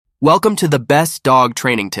Welcome to the Best Dog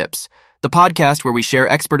Training Tips, the podcast where we share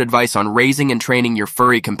expert advice on raising and training your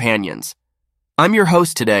furry companions. I'm your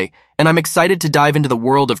host today, and I'm excited to dive into the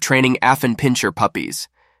world of training Affenpinscher puppies.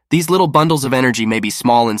 These little bundles of energy may be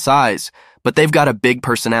small in size, but they've got a big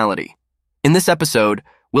personality. In this episode,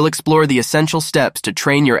 we'll explore the essential steps to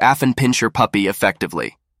train your Affenpinscher puppy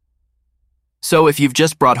effectively. So if you've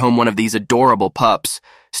just brought home one of these adorable pups,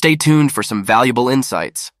 stay tuned for some valuable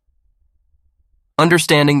insights.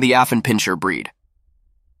 Understanding the Affenpinscher breed.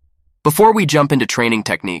 Before we jump into training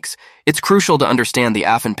techniques, it's crucial to understand the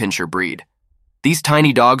Affenpinscher breed. These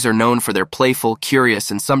tiny dogs are known for their playful,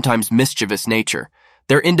 curious, and sometimes mischievous nature.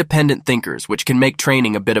 They're independent thinkers, which can make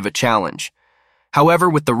training a bit of a challenge.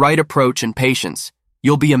 However, with the right approach and patience,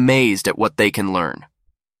 you'll be amazed at what they can learn.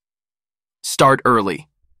 Start early.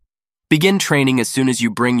 Begin training as soon as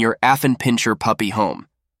you bring your Affenpinscher puppy home.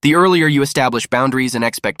 The earlier you establish boundaries and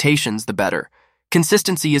expectations, the better.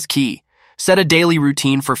 Consistency is key. Set a daily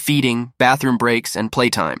routine for feeding, bathroom breaks, and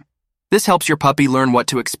playtime. This helps your puppy learn what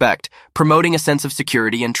to expect, promoting a sense of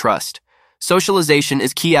security and trust. Socialization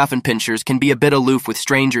is key. Affenpinschers can be a bit aloof with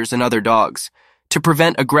strangers and other dogs. To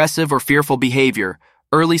prevent aggressive or fearful behavior,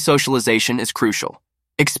 early socialization is crucial.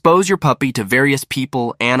 Expose your puppy to various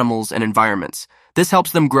people, animals, and environments. This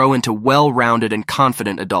helps them grow into well-rounded and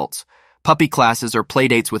confident adults. Puppy classes or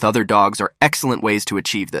playdates with other dogs are excellent ways to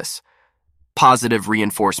achieve this. Positive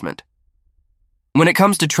reinforcement. When it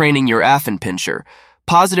comes to training your Affenpinscher,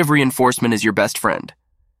 positive reinforcement is your best friend.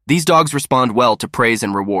 These dogs respond well to praise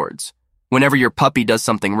and rewards. Whenever your puppy does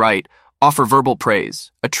something right, offer verbal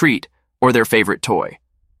praise, a treat, or their favorite toy.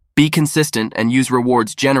 Be consistent and use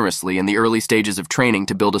rewards generously in the early stages of training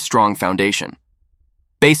to build a strong foundation.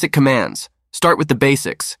 Basic commands. Start with the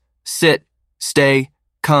basics. Sit, stay,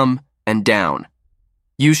 come, and down.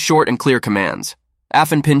 Use short and clear commands.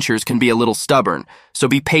 Affenpinschers can be a little stubborn, so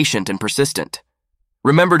be patient and persistent.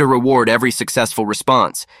 Remember to reward every successful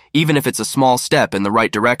response, even if it's a small step in the right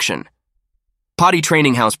direction. Potty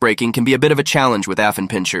training housebreaking can be a bit of a challenge with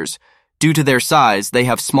Affenpinschers. Due to their size, they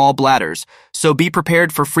have small bladders, so be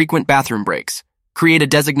prepared for frequent bathroom breaks. Create a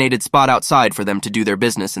designated spot outside for them to do their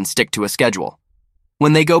business and stick to a schedule.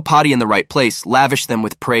 When they go potty in the right place, lavish them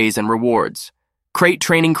with praise and rewards. Crate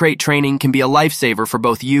training can be a lifesaver for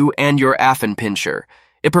both you and your Affenpinscher.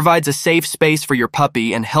 It provides a safe space for your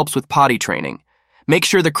puppy and helps with potty training. Make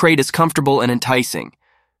sure the crate is comfortable and enticing.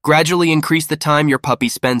 Gradually increase the time your puppy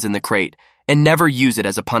spends in the crate and never use it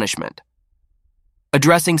as a punishment.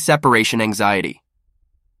 Addressing separation anxiety.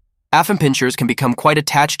 Affenpinschers can become quite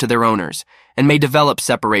attached to their owners and may develop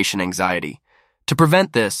separation anxiety. To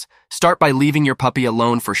prevent this, start by leaving your puppy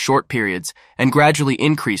alone for short periods and gradually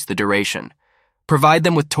increase the duration. Provide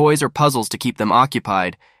them with toys or puzzles to keep them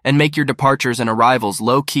occupied, and make your departures and arrivals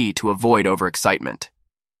low-key to avoid overexcitement.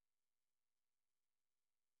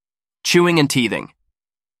 Chewing and teething.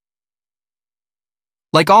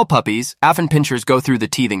 Like all puppies, Affenpinschers go through the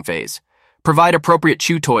teething phase. Provide appropriate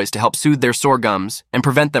chew toys to help soothe their sore gums and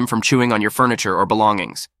prevent them from chewing on your furniture or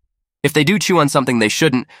belongings. If they do chew on something they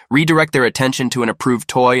shouldn't, redirect their attention to an approved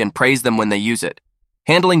toy and praise them when they use it.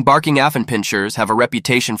 Handling barking Affenpinschers have a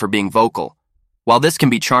reputation for being vocal. While this can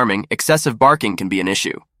be charming, excessive barking can be an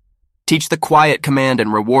issue. Teach the quiet command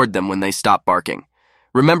and reward them when they stop barking.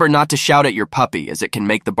 Remember not to shout at your puppy, as it can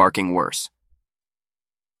make the barking worse.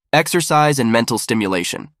 Exercise and mental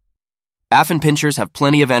stimulation. Affenpinschers have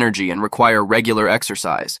plenty of energy and require regular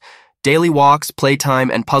exercise. Daily walks, playtime,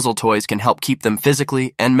 and puzzle toys can help keep them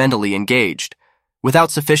physically and mentally engaged. Without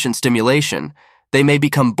sufficient stimulation, they may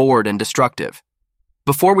become bored and destructive.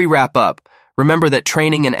 Before we wrap up, remember that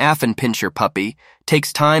training an Affenpinscher puppy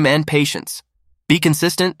takes time and patience. Be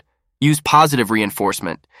consistent, use positive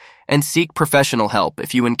reinforcement, and seek professional help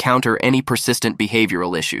if you encounter any persistent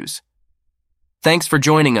behavioral issues. Thanks for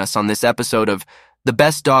joining us on this episode of The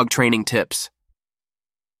Best Dog Training Tips.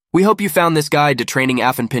 We hope you found this guide to training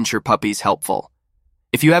Affenpinscher puppies helpful.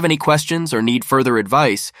 If you have any questions or need further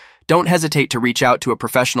advice, don't hesitate to reach out to a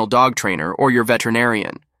professional dog trainer or your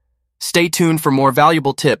veterinarian. Stay tuned for more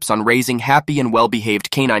valuable tips on raising happy and well-behaved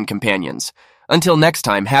canine companions. Until next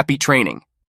time, happy training.